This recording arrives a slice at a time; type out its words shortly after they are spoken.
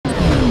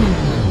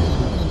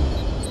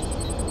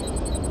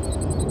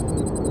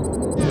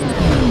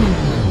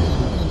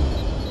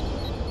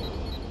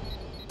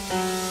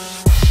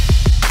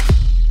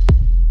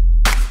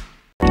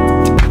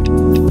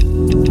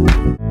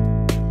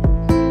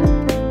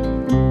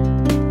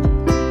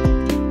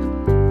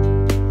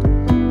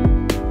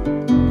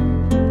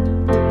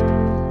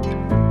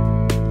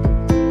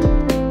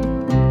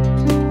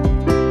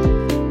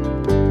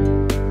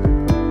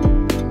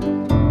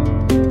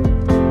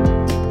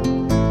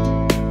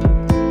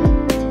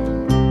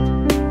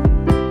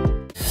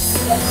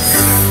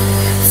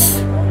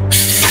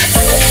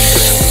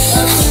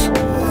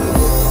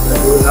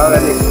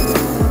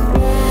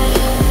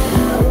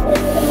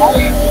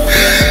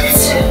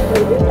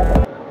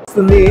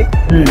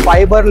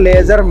Fibre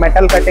laser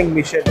metal cutting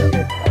machine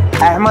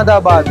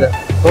Ahmedabad.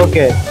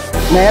 Okay.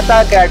 Mehta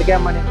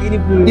క్యాడ్కామ్ అని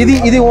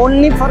ఇది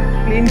only for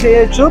clean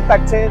చేయొచ్చు,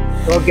 కట్ చేయొచ్చు.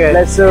 ఓకే.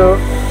 ప్లస్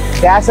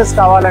గ్యాసెస్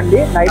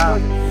కావాలండి, నైట్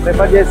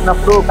ప్రిపేర్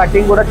చేసినప్పుడు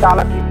కటింగ్ కూడా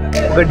చాలా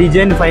ఒక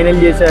డిజైన్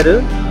ఫైనల్ చేశారు.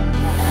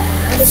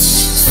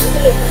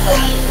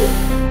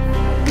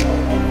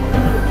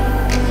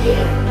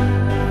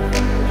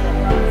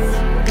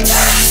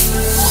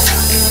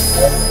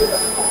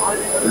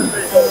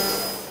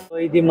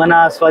 ఇది మన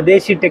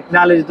స్వదేశీ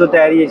టెక్నాలజీతో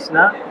తయారు చేసిన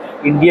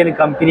ఇండియన్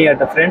కంపెనీ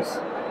అట ఫ్రెండ్స్.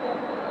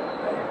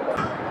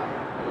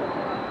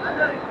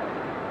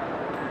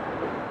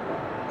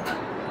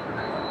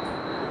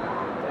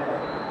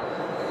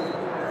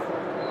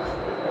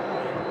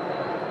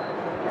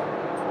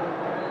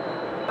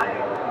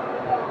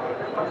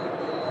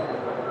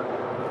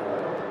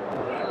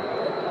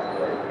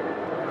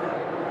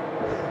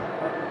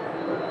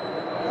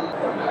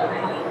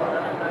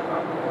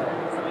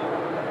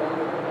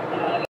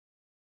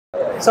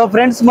 సో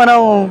ఫ్రెండ్స్, మనం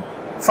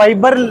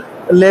ఫైబర్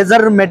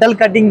లేజర్ మెటల్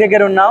కటింగ్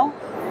దగ్గర ఉన్నాం.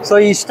 సో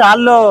ఈ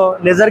స్టాల్లో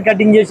లేజర్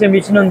కటింగ్ చేసే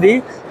మిషన్ ఉంది.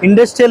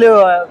 ఇండస్ట్రియల్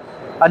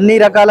అన్ని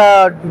రకాల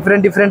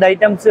డిఫరెంట్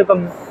ఐటమ్స్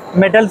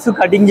మెటల్స్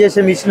కటింగ్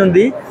చేసే మిషన్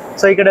ఉంది.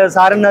 సో ఇక్కడ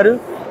సార్ ఉన్నారు.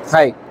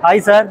 హాయ్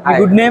సార్, మీ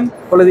గుడ్ నేమ్?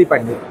 కులదీప్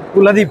అండి.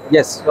 కులదీప్.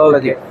 ఎస్,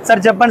 కులదీప్. సార్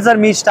చెప్పండి సార్,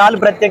 మీ స్టాల్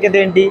ప్రత్యేకత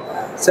ఏంటి?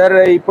 సార్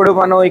ఇప్పుడు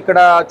మనం ఇక్కడ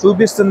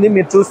చూపిస్తుంది,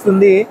 మీరు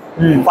చూస్తుంది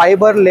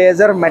fibre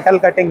laser metal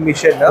cutting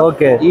machine.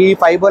 Okay. ఈ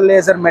fibre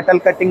laser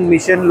metal cutting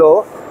machine లో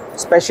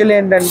స్పెషల్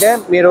ఏంటంటే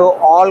మీరు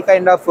all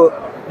kind of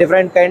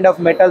different kind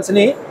of metals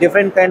ని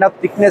డిఫరెంట్ కైండ్ ఆఫ్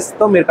థిక్నెస్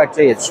తో మీరు కట్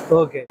చేయొచ్చు.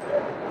 ఓకే.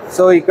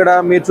 సో ఇక్కడ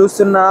మీరు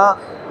చూస్తున్న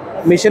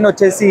మిషన్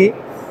వచ్చేసి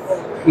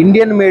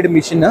Indian made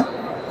machine.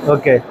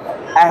 Okay.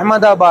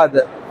 Ahmedabad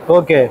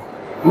okay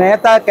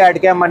Mehta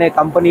క్యాడ్కామ్ అనే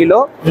కంపెనీలో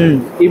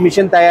ఈ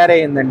మిషన్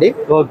తయారైందండి.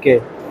 ఓకే.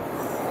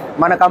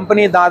 మన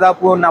కంపెనీ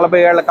దాదాపు 40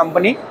 ఏళ్ల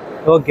కంపెనీ.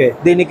 ఓకే.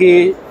 దీనికి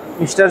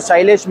మిస్టర్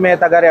శైలేష్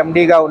మెహతా గారు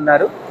ఎండీగా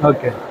ఉన్నారు.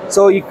 ఓకే.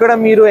 సో ఇక్కడ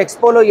మీరు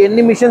ఎక్స్పోలో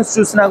ఎన్ని మిషన్స్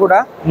చూసినా కూడా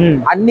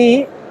అన్ని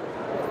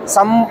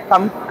సమ్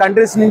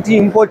కంట్రీస్ నుంచి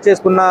ఇంపోర్ట్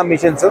చేసుకున్న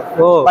మిషన్స్.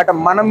 బట్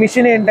మన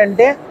మిషన్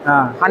ఏంటంటే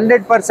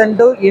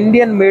 100%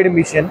 ఇండియన్ మేడ్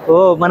మిషన్.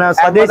 మన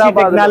స్వదేశీ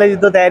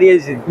టెక్నాలజీతో తయారు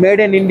చేసి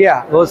made in India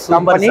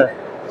company.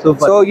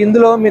 So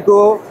ఇందులో మీకు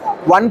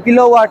 1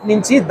 కిలోవాట్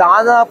నుంచి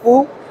దాదాపు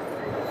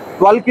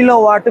 12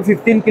 కిలోవాట్,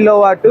 15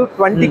 కిలోవాట్,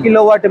 20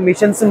 కిలోవాట్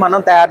మిషన్స్ మనం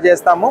తయారు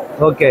చేస్తాము.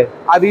 ఓకే.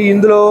 అవి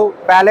ఇందులో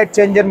ప్యాలెట్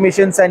చేంజర్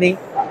మిషన్స్ అని,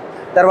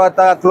 తర్వాత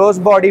క్లోజ్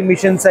బాడీ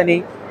మిషన్స్ అని,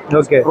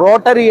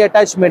 రోటరీ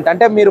అటాచ్మెంట్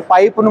అంటే మీరు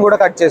పైపును కూడా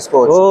కట్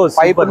చేసుకోవచ్చు.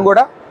 పైపును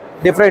కూడా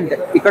డిఫరెంట్.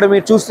 ఇక్కడ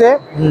మీరు చూస్తే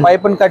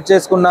పైపును కట్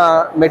చేసుకున్న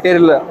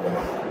మెటీరియల్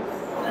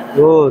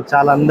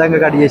చాలా అందంగా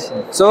కట్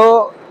చేసింది. సో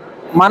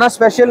మన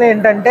స్పెషల్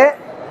ఏంటంటే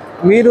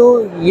మీరు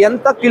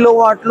ఎంత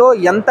కిలోవాట్ లో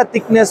ఎంత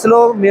థిక్నెస్ లో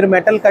మీరు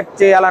మెటల్ కట్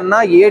చేయాలన్నా,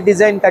 ఏ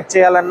డిజైన్ కట్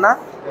చేయాలన్నా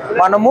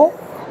మనము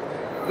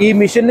ఈ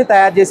మిషన్ ని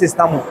తయారు చేసి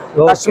ఇస్తాము.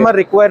 కస్టమర్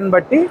రిక్వైర్మెంట్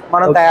బట్టి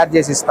మనం తయారు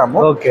చేసి ఇస్తాము.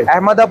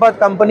 అహ్మదాబాద్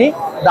కంపెనీ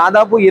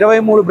దాదాపు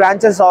 23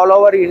 బ్రాంచెస్ ఆల్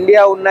ఓవర్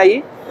ఇండియా ఉన్నాయి.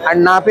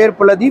 అండ్ నా పేరు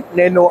పులదీప్.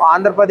 నేను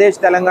ఆంధ్రప్రదేశ్,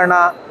 తెలంగాణ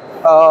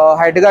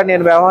హెడ్ గా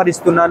నేను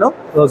వ్యవహరిస్తున్నాను.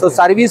 సో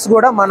సర్వీస్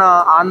కూడా మన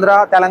ఆంధ్ర,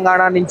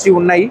 తెలంగాణ నుంచి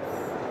ఉన్నాయి.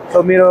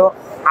 సో మీరు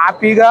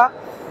హ్యాపీగా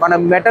మన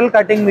మెటల్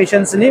కటింగ్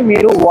మిషన్స్ ని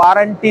మీరు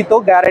వారంటీతో,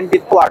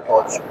 గ్యారంటీతో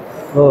వాడుకోవచ్చు.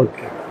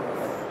 ఓకే.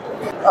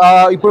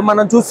 ఇప్పుడు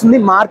మనం చూస్తుంది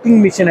మార్కింగ్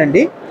మిషన్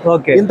అండి.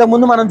 ఇంత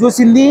ముందు మనం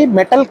చూసింది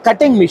మెటల్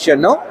కటింగ్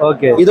మిషన్.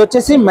 ఇది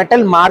వచ్చేసి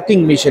మెటల్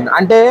మార్కింగ్ మిషన్.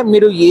 అంటే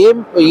మీరు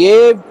ఏ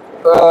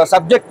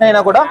సబ్జెక్ట్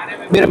అయినా కూడా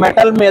మీరు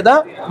మెటల్ మీద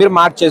మీరు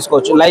మార్క్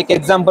చేసుకోవచ్చు. లైక్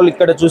ఎగ్జాంపుల్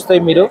ఇక్కడ చూస్తే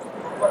మీరు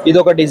ఇది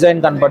ఒక డిజైన్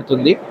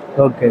కనపడుతుంది.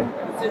 ఓకే.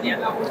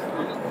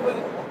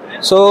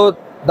 సో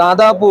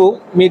దాదాపు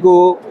మీకు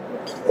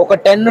ఒక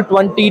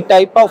 10-20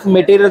 టైప్ ఆఫ్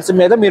మెటీరియల్స్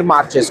మీద మీరు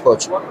మార్క్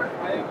చేసుకోవచ్చు.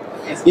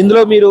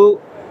 ఇందులో మీరు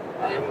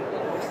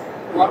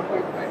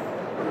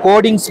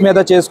కోడింగ్స్ మీద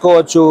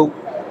చేసుకోవచ్చు,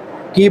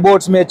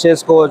 కీబోర్డ్స్ మీద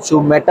చేసుకోవచ్చు,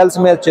 మెటల్స్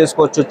మీద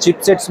చేసుకోవచ్చు,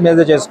 చిప్ సెట్స్ మీద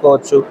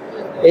చేసుకోవచ్చు.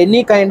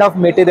 ఎనీ కైండ్ ఆఫ్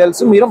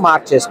మెటీరియల్స్ మీరు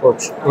మార్క్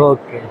చేసుకోవచ్చు.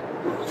 ఓకే.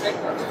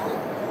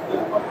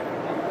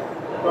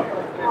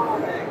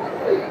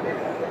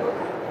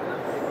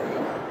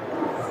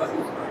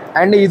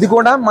 అండ్ ఇది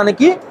కూడా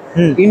మనకి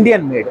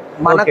ఇండియన్ మేడ్.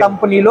 మన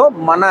కంపెనీలో,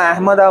 మన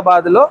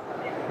అహ్మదాబాద్ లో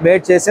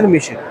మేడ్ చేసిన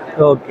మిషన్.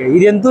 ఓకే.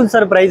 ఇది ఎంత ఉంది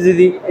సార్ ప్రైస్?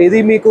 ఇది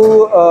మీకు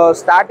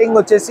స్టార్టింగ్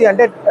వచ్చేసి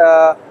అంటే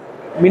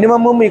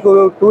మినిమమ్ మీకు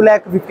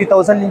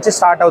 2,50,000 నుంచి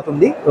స్టార్ట్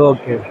అవుతుంది.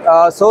 Okay.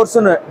 Source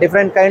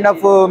different kind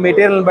of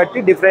material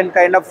బట్టి డిఫరెంట్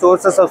కైండ్ ఆఫ్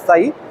సోర్సెస్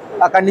వస్తాయి.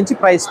 అక్కడి నుంచి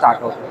ప్రైస్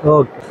స్టార్ట్ అవుతుంది.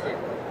 ఓకే.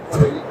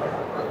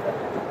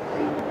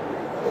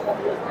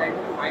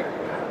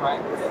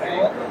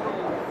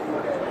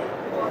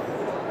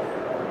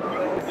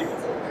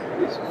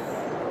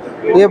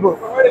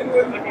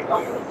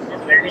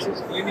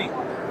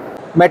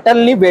 మెటల్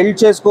ని వెల్డ్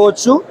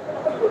చేసుకోవచ్చు,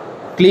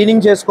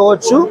 క్లీనింగ్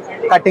చేసుకోవచ్చు,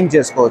 కటింగ్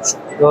చేసుకోవచ్చు.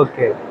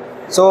 ఓకే.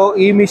 సో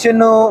ఈ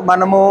మిషన్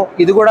మనము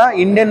ఇది కూడా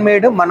ఇండియన్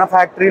మేడ్, మన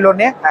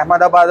ఫ్యాక్టరీలోనే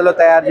అహ్మదాబాద్ లో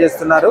తయారు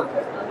చేస్తున్నారు.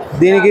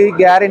 దీనికి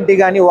గ్యారంటీ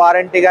కానీ,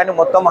 వారంటీ కానీ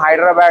మొత్తం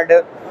హైదరాబాద్,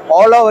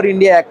 ఆల్ ఓవర్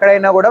ఇండియా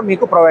ఎక్కడైనా కూడా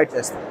మీకు ప్రొవైడ్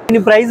చేస్తాం.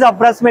 ప్రైస్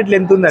అప్రాక్సిమేట్లీ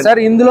ఎంత ఉంది సార్?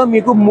 ఇందులో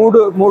మీకు మూడు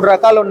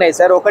రకాలు ఉన్నాయి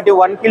సార్. ఒకటి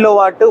 1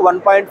 కిలోవాట్,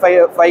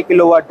 1.5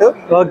 కిలోవాట్,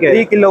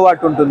 3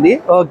 కిలోవాట్ ఉంటుంది.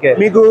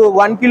 మీకు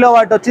 1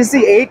 కిలోవాట్ వచ్చేసి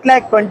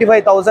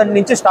 8,25,000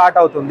 నుంచి స్టార్ట్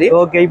అవుతుంది.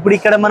 ఇప్పుడు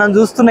ఇక్కడ మనం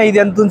చూస్తున్న ఇది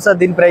ఎంత ఉంది సార్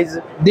దీని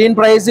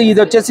ప్రైస్? ఇది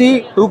వచ్చేసి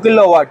 2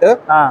 కిలోవాట్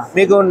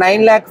మీకు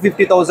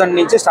 9,50,000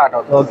 నుంచి స్టార్ట్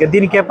అవుతుంది.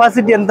 దీని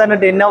కెపాసిటీ ఎంత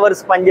అన్నట్టు ఎన్ని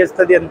అవర్స్ పని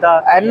చేస్తుంది? ఎంత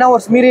ఎన్ని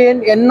అవర్స్ మీరు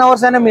ఎన్ని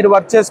అవర్స్ అయినా మీరు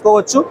వర్క్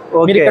చేసుకోవచ్చు.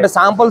 మీరు ఇక్కడ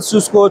శాంపుల్స్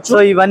చూసుకోవచ్చు.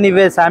 ఇవన్నీ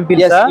ఇవే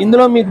శాంపిల్స్.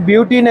 ఇందులో మీకు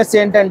బ్యూటీనెస్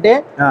ఏంటంటే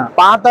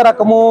పాత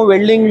రకము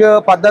వెల్డింగ్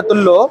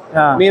పద్ధతుల్లో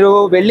మీరు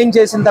వెల్డింగ్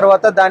చేసిన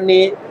తర్వాత దాన్ని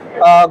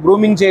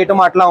గ్రూమింగ్ చేయటం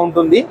అట్లా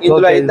ఉంటుంది.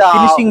 ఇందులో అయితే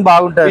ఫినిషింగ్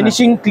బాగుంటుంది,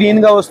 ఫినిషింగ్ క్లీన్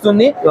గా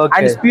వస్తుంది.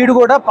 అండ్ స్పీడ్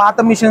కూడా పాత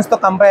మిషన్స్ తో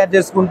కంపేర్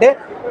చేసుకుంటే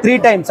 3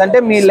 times అంటే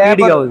మీ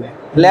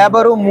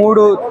లేబర్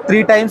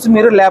 3 times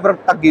మీరు లేబర్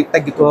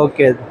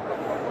తగ్గుతుంది.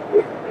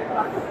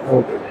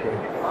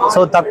 సో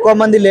తక్కువ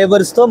మంది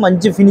లేబర్స్ తో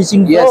మంచి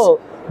ఫినిషింగ్.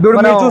 ఇప్పుడు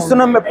మీరు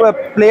చూస్తున్న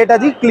ప్లేట్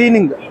అది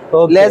క్లీనింగ్,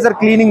 లేజర్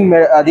క్లీనింగ్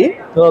అది.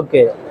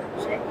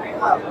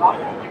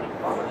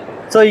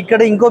 సో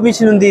ఇక్కడ ఇంకో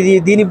మిషన్ ఉంది.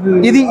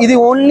 ఇది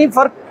ఓన్లీ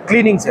ఫర్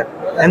క్లీనింగ్ సార్.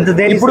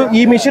 ఇప్పుడు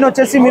ఈ మిషన్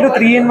వచ్చేసి మీరు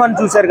 3-in-1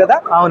 చూసారు కదా.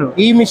 అవును.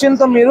 ఈ మిషన్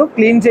తో మీరు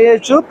క్లీన్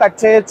చేయొచ్చు, కట్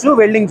చేయొచ్చు,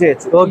 వెల్డింగ్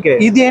చేయొచ్చు.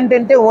 ఇది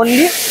ఏంటంటే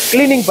ఓన్లీ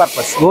క్లీనింగ్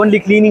పర్పస్.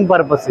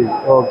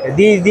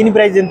 దీని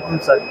ప్రైస్ ఎంత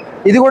ఉంది సార్?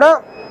 ఇది కూడా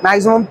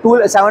మాక్సిమం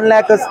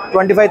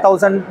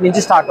 7,25,000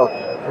 నుంచి స్టార్ట్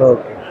అవుతుంది.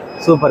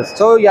 సూపర్.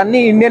 సో ఇవన్నీ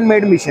Indian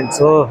made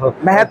machines,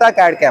 Mehta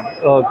CAD cam.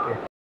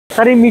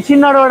 Sir ఈ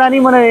మిషన్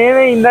నడవడానికి మనం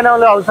ఏమేమి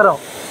ఇంధనాలు అవసరం?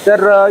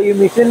 సార్ ఈ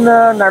మిషన్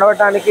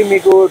నడవటానికి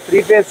మీకు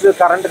 3 phase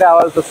కరెంట్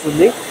కావాల్సి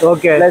వస్తుంది.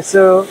 ప్లస్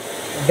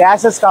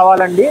గ్యాసెస్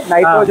కావాలండి.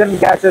 నైట్రోజన్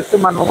గ్యాసెస్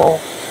మనము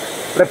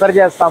ప్రిఫర్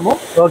చేస్తాము.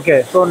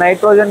 సో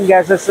నైట్రోజన్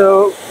గ్యాసెస్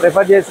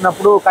ప్రిఫర్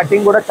చేసినప్పుడు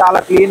కటింగ్ కూడా చాలా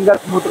క్లీన్ గా,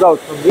 స్మూత్ గా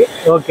వస్తుంది.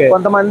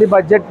 కొంతమంది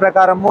బడ్జెట్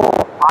ప్రకారము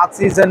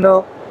ఆక్సిజన్,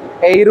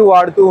 ఎయిర్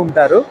వాడుతూ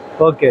ఉంటారు.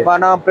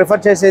 మనం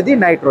ప్రిఫర్ చేసేది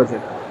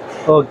nitrogen.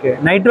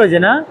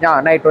 Nitrogen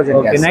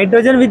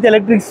with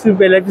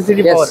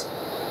electricity power.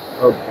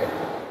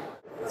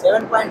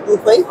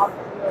 7.25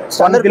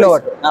 1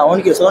 kilowatt.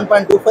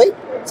 7.25,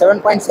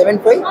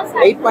 7.75,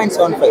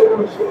 8.75.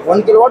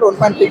 1 kilowatt,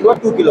 1.3 kilowatt,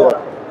 2 kilowatt.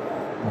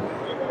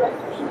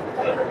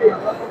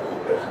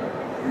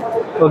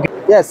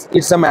 Yes,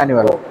 it's a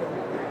manual.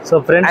 So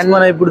friends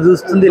మనం ఇప్పుడు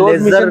చూస్తుంది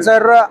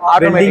laser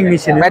welding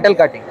machine, metal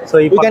cutting. So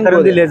ఈ పక్కన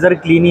ఉంది లేజర్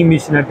క్లీనింగ్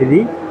మిషన్ అంటే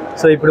ఇది.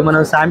 సో ఇప్పుడు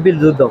మనం శాంపిల్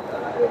చూద్దాం.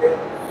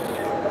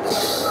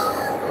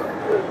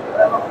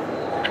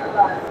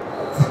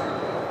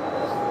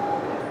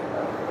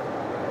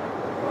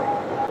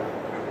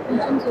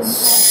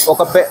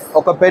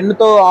 ఒక పెన్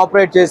తో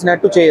ఆపరేట్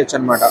చేసినట్టు చేయొచ్చు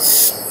అన్నమాట.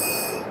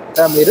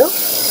 మీరు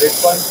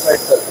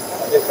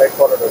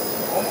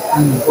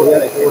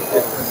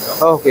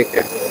okay.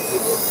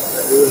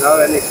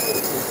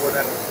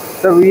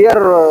 So we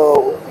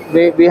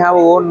have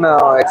own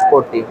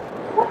export team.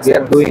 We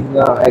are doing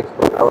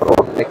our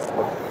own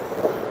export.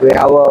 We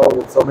have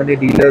so many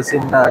dealers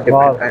in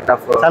different kind of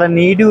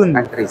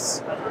countries.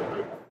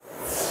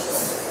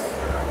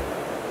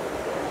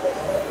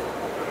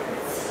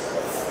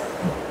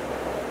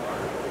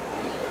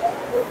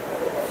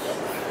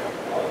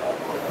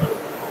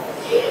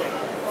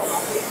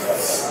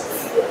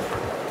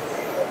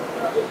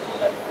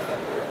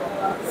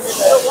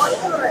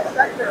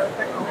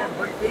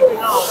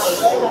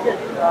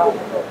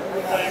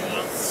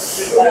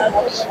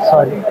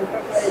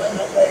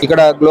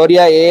 ఇక్కడ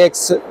గ్లోరియా AX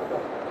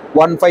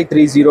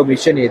 1530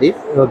 మిషన్ ఇది.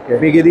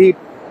 మీకు ఇది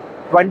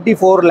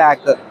 24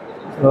 lakh.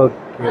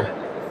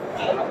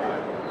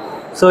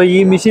 సో ఈ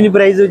మిషన్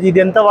ప్రైస్ ఇది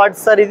ఎంత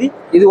వాట్స్ సార్? ఇది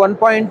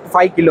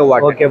 1.5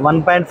 kilowatt.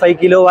 1.5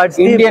 kilowatts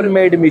Indian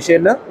made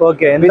machine.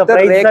 ఎంత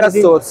price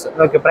source?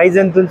 Price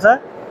ఎంత ఉంది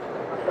sir?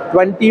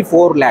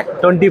 24 lakh.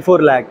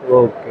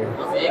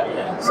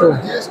 So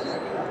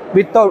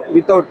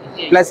without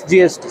plus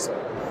GST.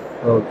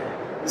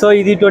 So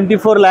ఇది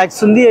 24 lakhs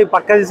ఉంది.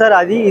 పక్కది సార్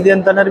అది ఇది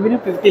ఎంత అన్నారు మీరు?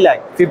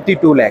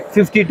 52 lakh.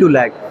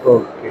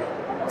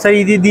 సార్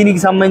ఇది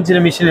దీనికి సంబంధించిన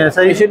మిషన్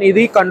మిషన్.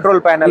 ఇది కంట్రోల్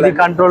ప్యానల్.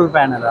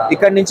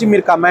 ఇక్కడ నుంచి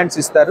మీరు కమాండ్స్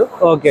ఇస్తారు.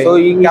 సో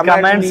ఈ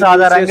కమాండ్స్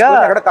ఆధారంగా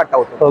అక్కడ కట్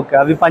అవుతుంది.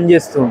 అవి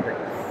పనిచేస్తూ ఉంటాయి.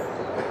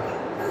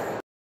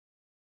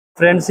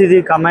 ఫ్రెండ్స్ ఇది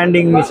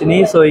కమాండింగ్ మిషన్.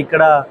 సో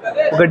ఇక్కడ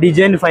ఒక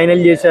డిజైన్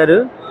ఫైనల్ చేశారు.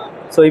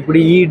 సో ఇప్పుడు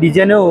ఈ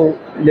design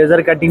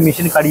laser cutting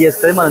machine cut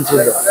చేస్తుంది. మనం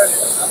చూద్దాం.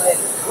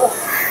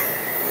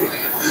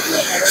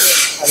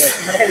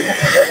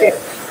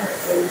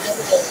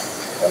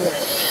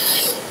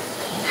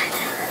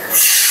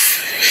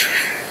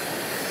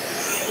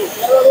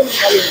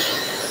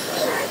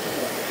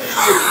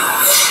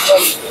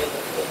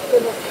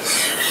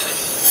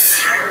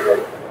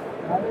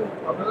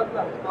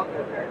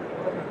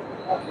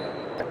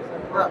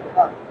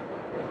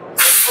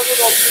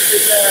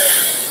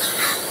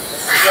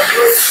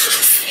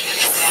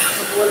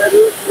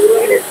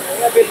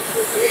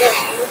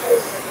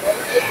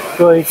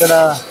 సో ఇక్కడ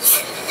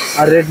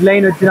ఆ రెడ్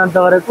లైన్ వచ్చినంత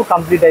వరకు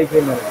కంప్లీట్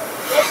అయిపోయింది.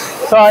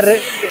 సో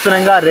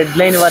ఆ రెడ్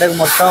లైన్ వరకు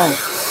మొత్తం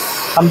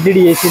కంప్లీట్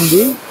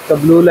చేసింది. ఇంకా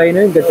బ్లూ లైన్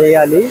ఇంకా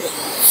చేయాలి.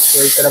 సో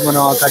ఇక్కడ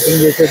మనం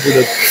కటింగ్ చేసే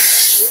చూడొచ్చు.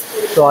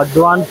 So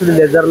advanced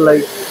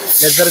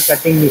ledger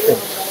cutting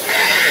machine,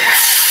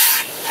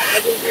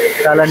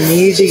 చాలా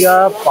నీట్గా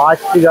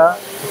ఫాస్ట్గా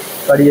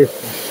కట్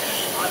చేస్తుంది.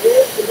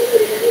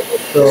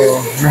 సో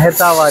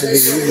మెహతా వారిది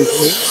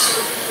machine.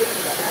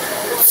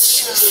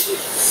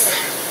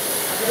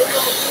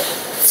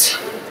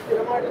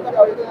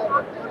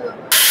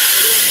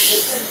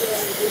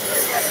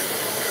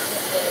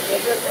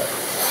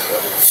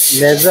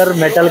 Laser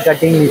metal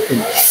cutting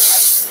machine.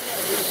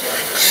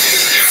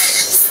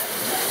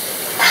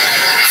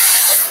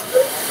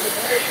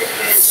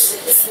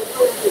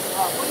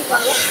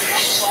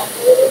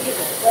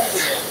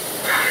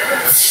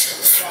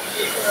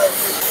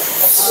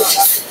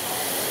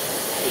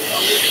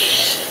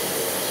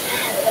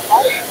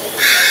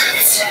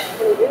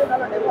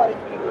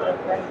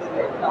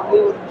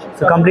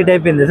 So complete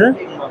అయిపోయింది సార్.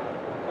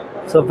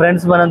 సో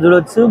ఫ్రెండ్స్ మనం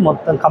చూడొచ్చు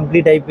మొత్తం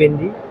కంప్లీట్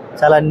అయిపోయింది,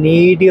 చాలా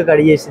నీట్గా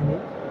కట్ చేసింది.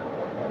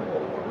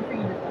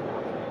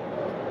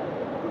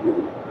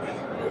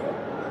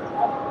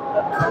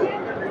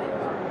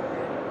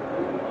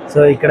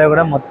 సో ఇక్కడ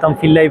కూడా మొత్తం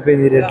ఫిల్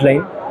అయిపోయింది రెడ్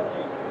లైన్.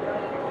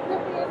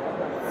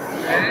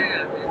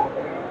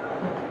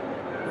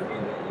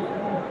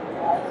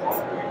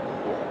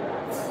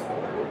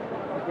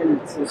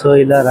 సో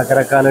ఇలా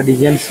రకరకాల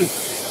డిజైన్స్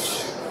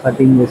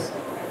కటింగ్ చేసి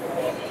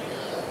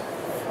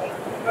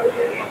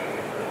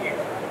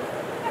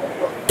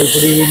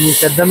ఇప్పుడు ఈ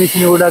పెద్ద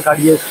మిషన్ కూడా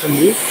కట్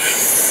చేస్తుంది.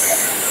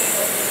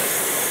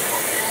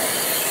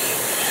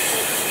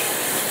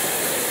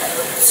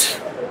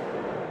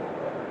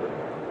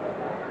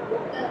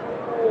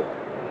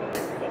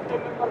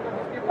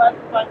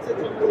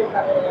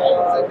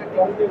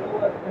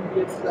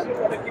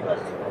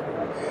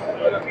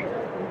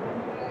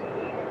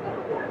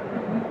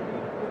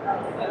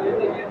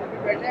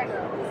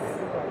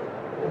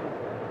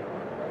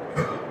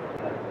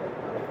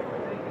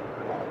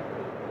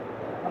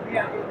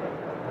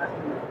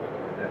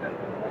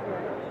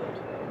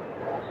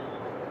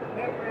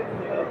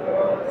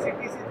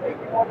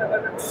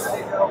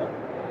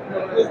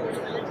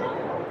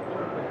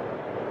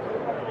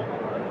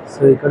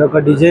 సో ఇక్కడ ఒక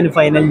డిజైన్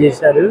ఫైనల్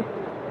చేశారు.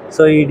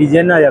 సో ఈ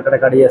డిజైన్ అది అక్కడ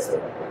కట్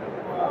చేస్తారు.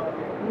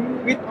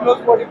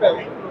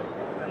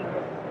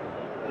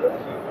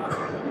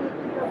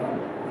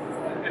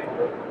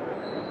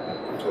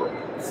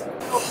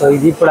 సో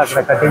ఇది ఇప్పుడు అక్కడ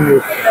కటింగ్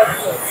చేస్తారు.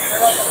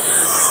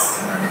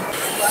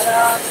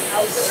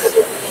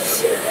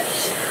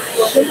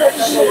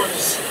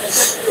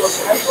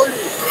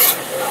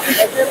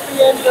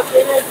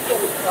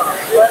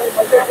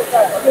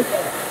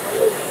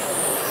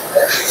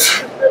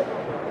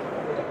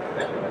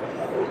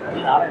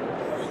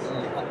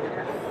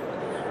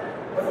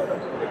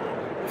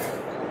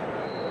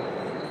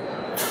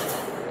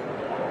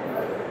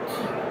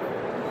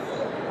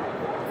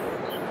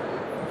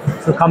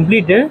 So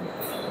complete.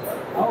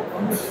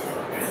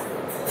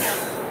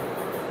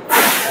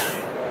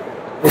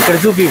 ఇక్కడ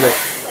చూపివ్వండి.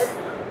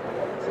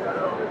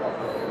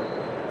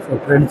 సో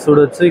ఫ్రెండ్స్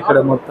చూడొచ్చు ఇక్కడ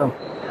మొత్తం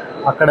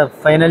అక్కడ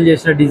ఫైనల్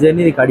చేసిన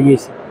డిజైన్ ఇది కట్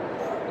చేసి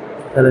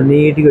చాలా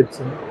నీట్గా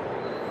వచ్చింది,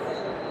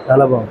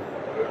 చాలా బాగుంది.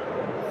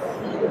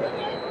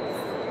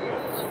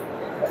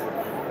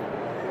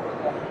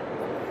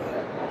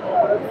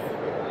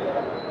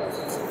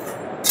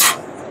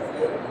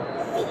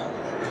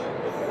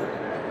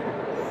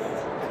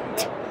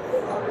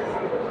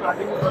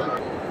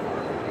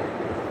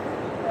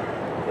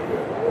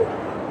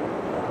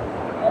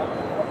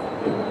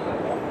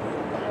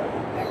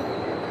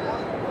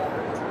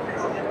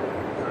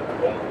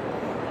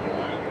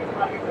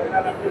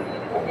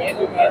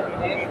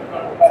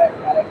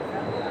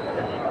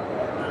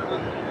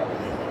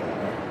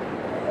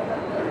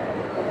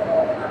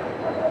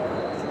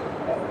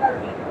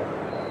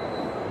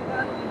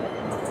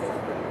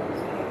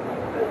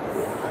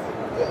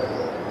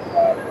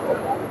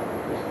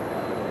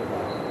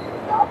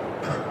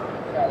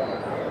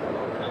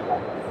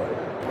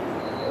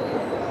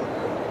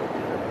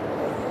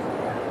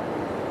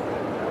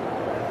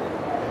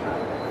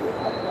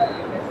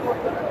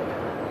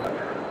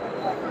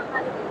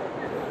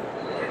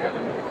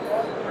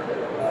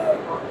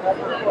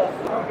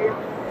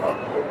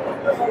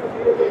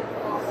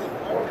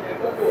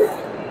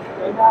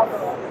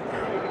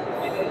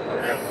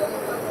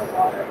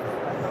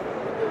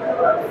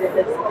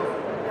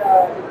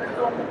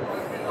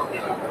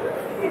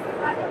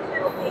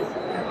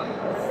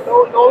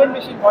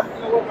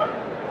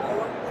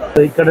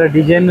 సో ఇక్కడ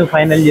డిజైన్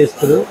ఫైనల్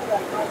చేస్తారు.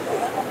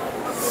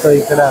 సో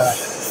ఇక్కడ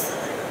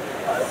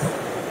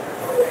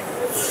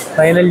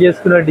ఫైనల్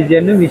చేసుకున్న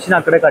డిజైన్ మిషన్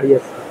అక్కడే కట్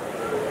చేస్తారు.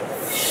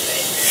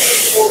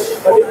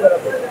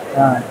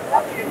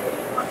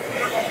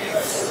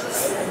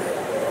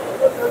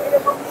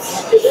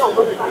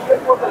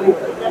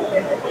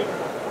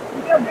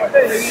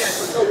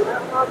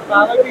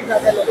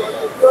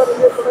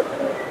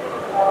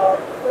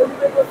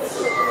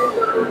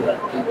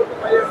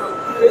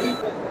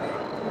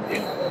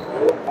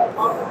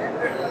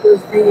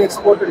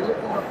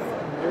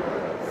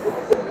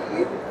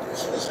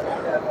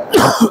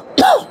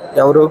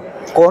 ఎవరు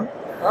కోన్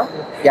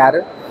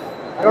యారు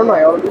I don't know.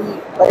 I already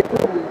tried to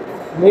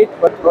make,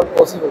 but not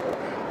possible.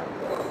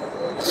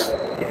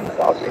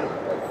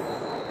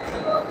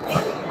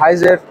 Hi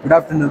sir, good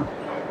afternoon.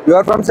 You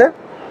are from sir?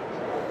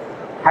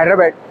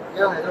 Hyderabad.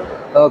 Yeah, I don't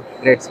know. Okay,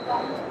 great.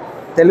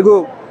 Telugu.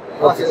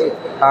 Okay.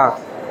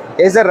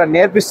 A sir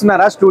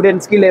నేర్పిస్తున్నారా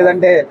students కి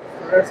లేదంటే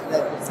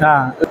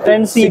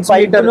friends ఈ 6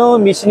 pipe meter. ను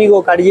machine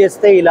cut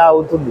చేస్తే ఇలా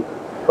అవుతుంది.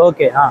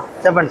 Okay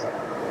చెప్పండి sir.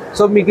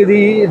 So మీకు ఇది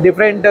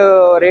డిఫరెంట్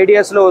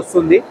రేడియస్ లో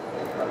వస్తుంది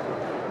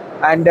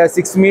అండ్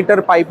 6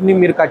 మీటర్ పైప్ ని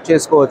మీరు కట్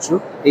చేసుకోవచ్చు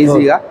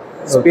ఈజీగా,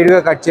 స్పీడ్ గా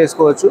కట్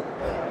చేసుకోవచ్చు.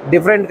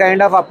 Different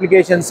kind of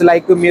applications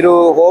like మీరు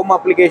హోమ్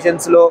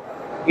అప్లికేషన్స్ లో,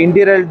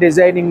 ఇంటీరియర్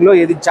డిజైనింగ్ లో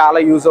ఇది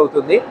చాలా యూజ్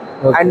అవుతుంది.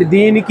 అండ్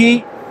దీనికి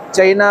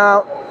చైనా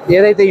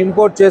ఏదైతే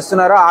ఇంపోర్ట్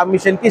చేస్తున్నారో ఆ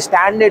మిషన్ కి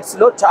స్టాండర్డ్స్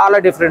లో చాలా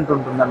డిఫరెంట్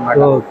ఉంటుంది అనమాట.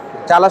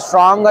 చాలా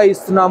స్ట్రాంగ్ గా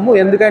ఇస్తున్నాము,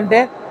 ఎందుకంటే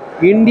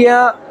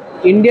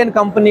ఇండియన్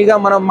కంపెనీగా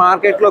మనం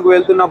మార్కెట్లోకి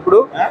వెళ్తున్నప్పుడు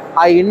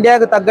ఆ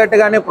ఇండియాకి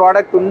తగ్గట్టుగానే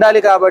ప్రోడక్ట్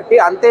ఉండాలి కాబట్టి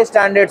అంతే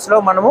స్టాండర్డ్స్ లో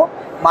మనము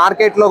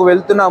మార్కెట్లోకి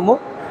వెళ్తున్నాము.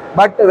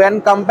 But when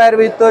compare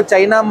with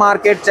China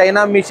market,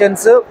 China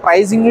machines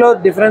pricing లో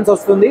డిఫరెన్స్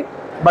వస్తుంది.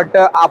 బట్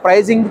ఆ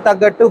ప్రైజింగ్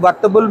తగ్గట్టు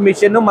వర్తబుల్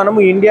మిషన్ మనము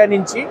ఇండియా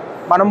నుంచి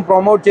మనం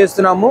ప్రమోట్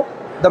చేస్తున్నాము.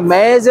 The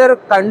major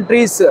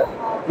countries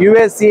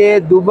USA,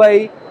 Dubai,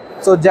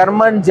 so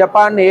German,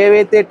 Japan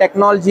ఏవైతే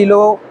టెక్నాలజీలో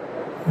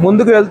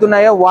ముందుకు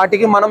వెళ్తున్నాయో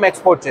వాటికి మనం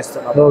ఎక్స్పోర్ట్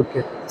చేస్తున్నాం. ఓకే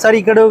సార్,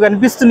 ఇక్కడ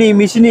కనిపిస్తున్న ఈ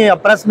మిషన్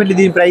అప్రాక్సిమేట్లీ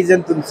దీని ప్రైస్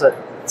ఎంత ఉంది సార్?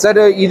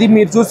 సార్ ఇది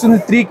మీరు చూస్తుంది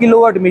 3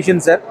 kilowatt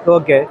machine sir.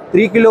 Okay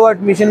 3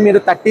 kilowatt machine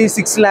మీరు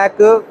 36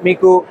 lakh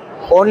మీకు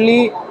ఓన్లీ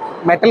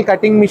మెటల్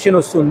కటింగ్ మిషన్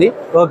వస్తుంది.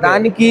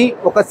 దానికి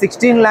ఒక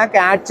 16 lakh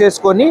యాడ్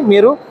చేసుకొని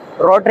మీరు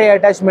రోటరీ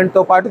అటాచ్మెంట్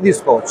తో పాటు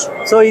తీసుకోవచ్చు.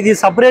 సో ఇది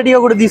సపరేట్ గా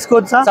కూడా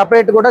తీసుకోవచ్చా?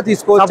 సపరేట్ కూడా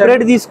తీసుకోవచ్చు.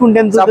 సపరేట్ తీసుకుంటే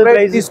ఎంత?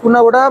 సపరేట్ తీసుకున్నా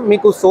కూడా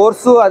మీకు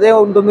సోర్స్ అదే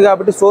ఉంటుంది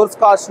కాబట్టి సోర్స్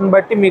కాస్ట్ ని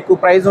బట్టి మీకు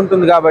ప్రైస్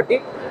ఉంటుంది కాబట్టి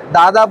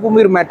దాదాపు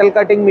మీరు మెటల్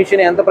కటింగ్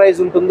మిషన్ ఎంత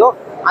ప్రైస్ ఉంటుందో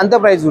అంత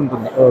ప్రైస్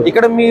ఉంటుంది.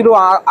 ఇక్కడ మీరు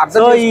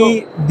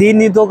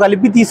దీనితో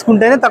కలిపి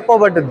తీసుకుంటేనే తక్కువ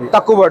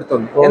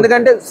పడుతుంది.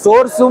 ఎందుకంటే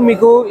సోర్స్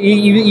మీకు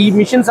ఈ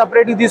మిషన్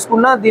సపరేట్ గా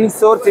తీసుకున్నా దీనికి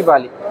సోర్స్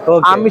ఇవ్వాలి,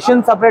 ఆ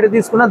మిషన్ సపరేట్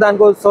తీసుకున్నా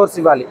దానికి సోర్స్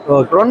ఇవ్వాలి.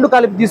 రెండు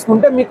కలిపి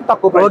తీసుకుంటే మీకు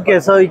తక్కువ. ఓకే,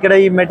 సో ఇక్కడ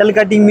ఈ మెటల్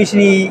కటింగ్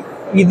మిషన్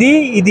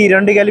ఇది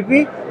రెండు కలిపి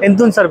ఎంత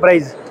ఉంది సార్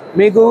ప్రైస్?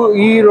 మీకు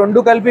ఈ రెండు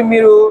కలిపి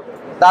మీరు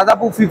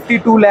దాదాపు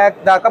 52 lakh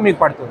దాకా మీకు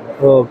పడుతుంది.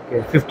 Okay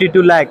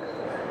 52 lakh.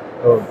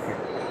 Okay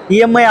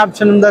EMI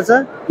option ఉందా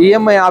సార్?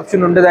 ఈఎంఐ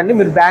ఆప్షన్ ఉండదండి,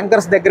 మీరు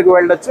బ్యాంకర్స్ దగ్గరికి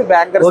వెళ్ళొచ్చు.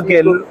 బ్యాంకర్స్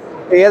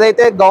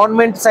ఏదైతే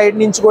గవర్నమెంట్ సైడ్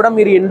నుంచి కూడా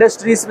మీరు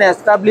ఇండస్ట్రీస్ ని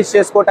ఎస్టాబ్లిష్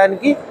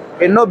చేసుకోవడానికి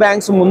ఎన్నో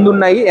బ్యాంక్స్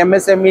ముందున్నాయి.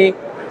 MSME,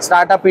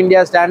 startup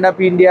India,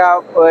 stand up India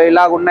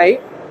ఇలాగ ఉన్నాయి.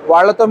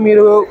 వాళ్ళతో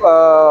మీరు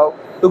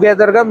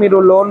టుగెదర్ గా మీరు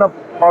లోన్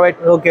ప్రొవైడ్,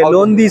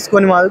 లోన్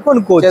తీసుకొని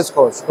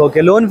చేసుకోవచ్చు.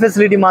 ఓకే, లోన్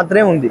ఫెసిలిటీ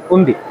మాత్రమే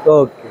ఉంది.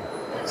 Okay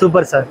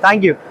super sir,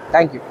 thank you.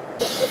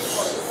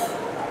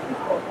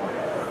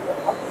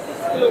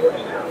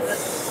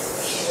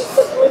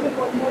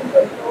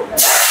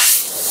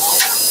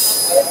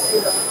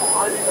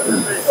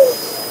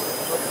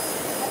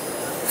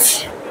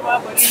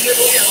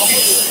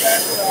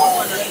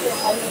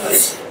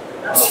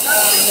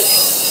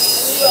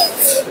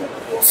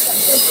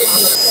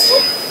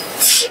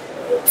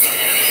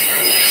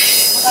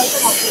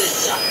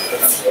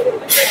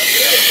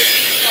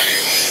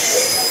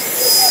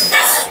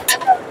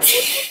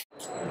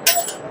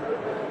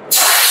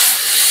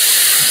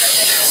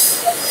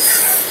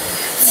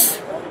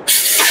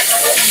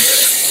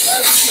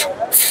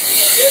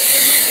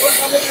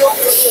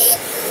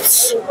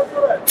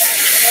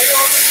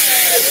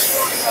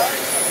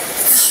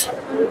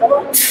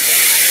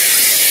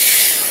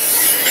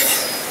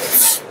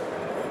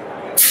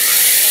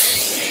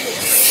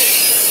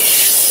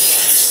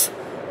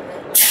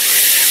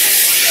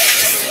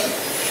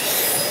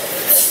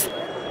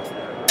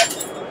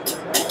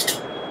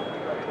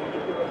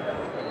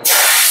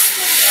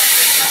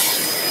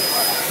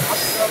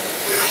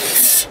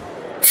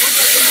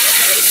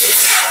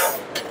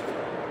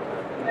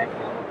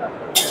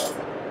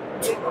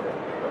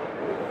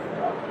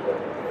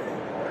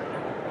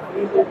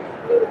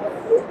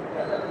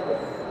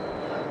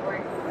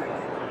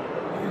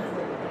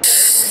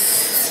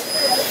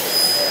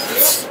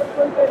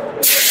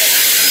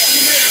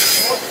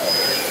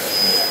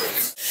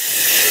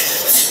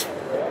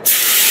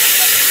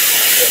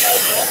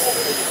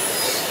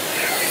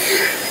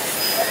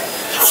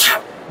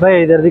 भाई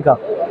इधर दिखा.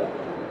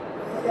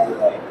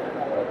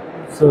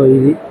 సో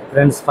ఇది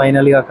ఫ్రెండ్స్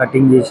ఫైనల్ గా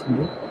కటింగ్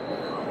చేసింది.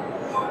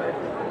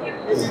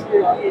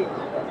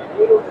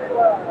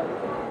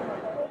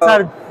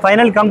 Sir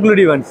final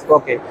conclude events.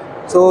 Okay,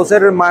 so sir,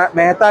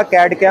 MEHTA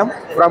CAD CAM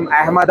from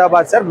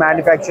Ahmedabad sir,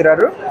 manufacturer.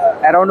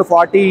 Around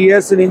 40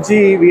 years nunchi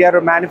we are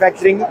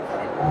manufacturing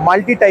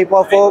multi type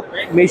of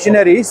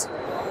machineries.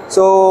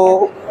 So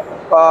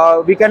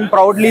we can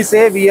proudly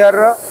say we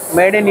are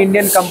made in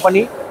Indian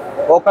company,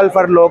 vocal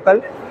for local.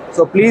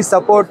 So please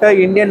support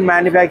Indian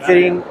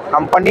manufacturing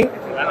company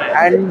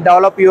and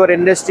develop your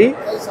industry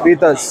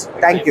with us.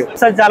 Thank you.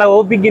 Sir, chala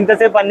OP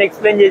ginta se panni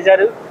explain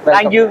chesaru.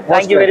 Thank you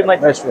very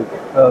much. Welcome.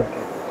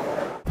 Okay.